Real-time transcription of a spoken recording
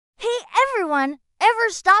everyone, ever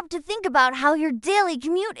stop to think about how your daily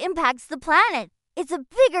commute impacts the planet? It's a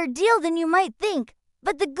bigger deal than you might think,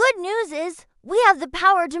 but the good news is we have the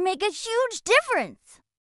power to make a huge difference.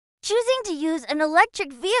 Choosing to use an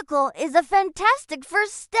electric vehicle is a fantastic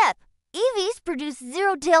first step. EVs produce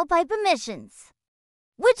zero tailpipe emissions,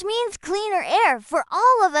 which means cleaner air for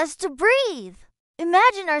all of us to breathe.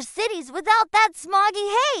 Imagine our cities without that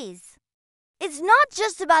smoggy haze. It's not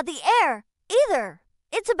just about the air, either.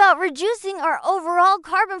 It's about reducing our overall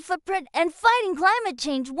carbon footprint and fighting climate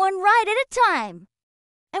change one ride at a time.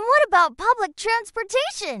 And what about public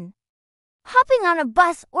transportation? Hopping on a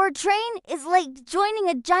bus or train is like joining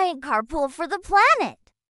a giant carpool for the planet.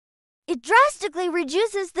 It drastically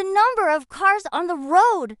reduces the number of cars on the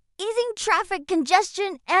road, easing traffic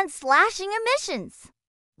congestion and slashing emissions.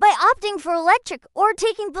 By opting for electric or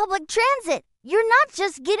taking public transit, you're not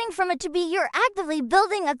just getting from it to be, you're actively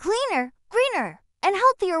building a cleaner, greener, and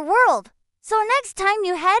healthier world. So next time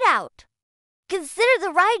you head out, consider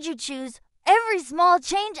the ride you choose. Every small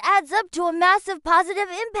change adds up to a massive positive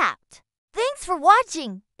impact. Thanks for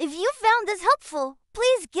watching. If you found this helpful,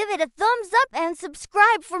 please give it a thumbs up and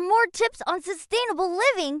subscribe for more tips on sustainable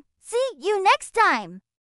living. See you next time.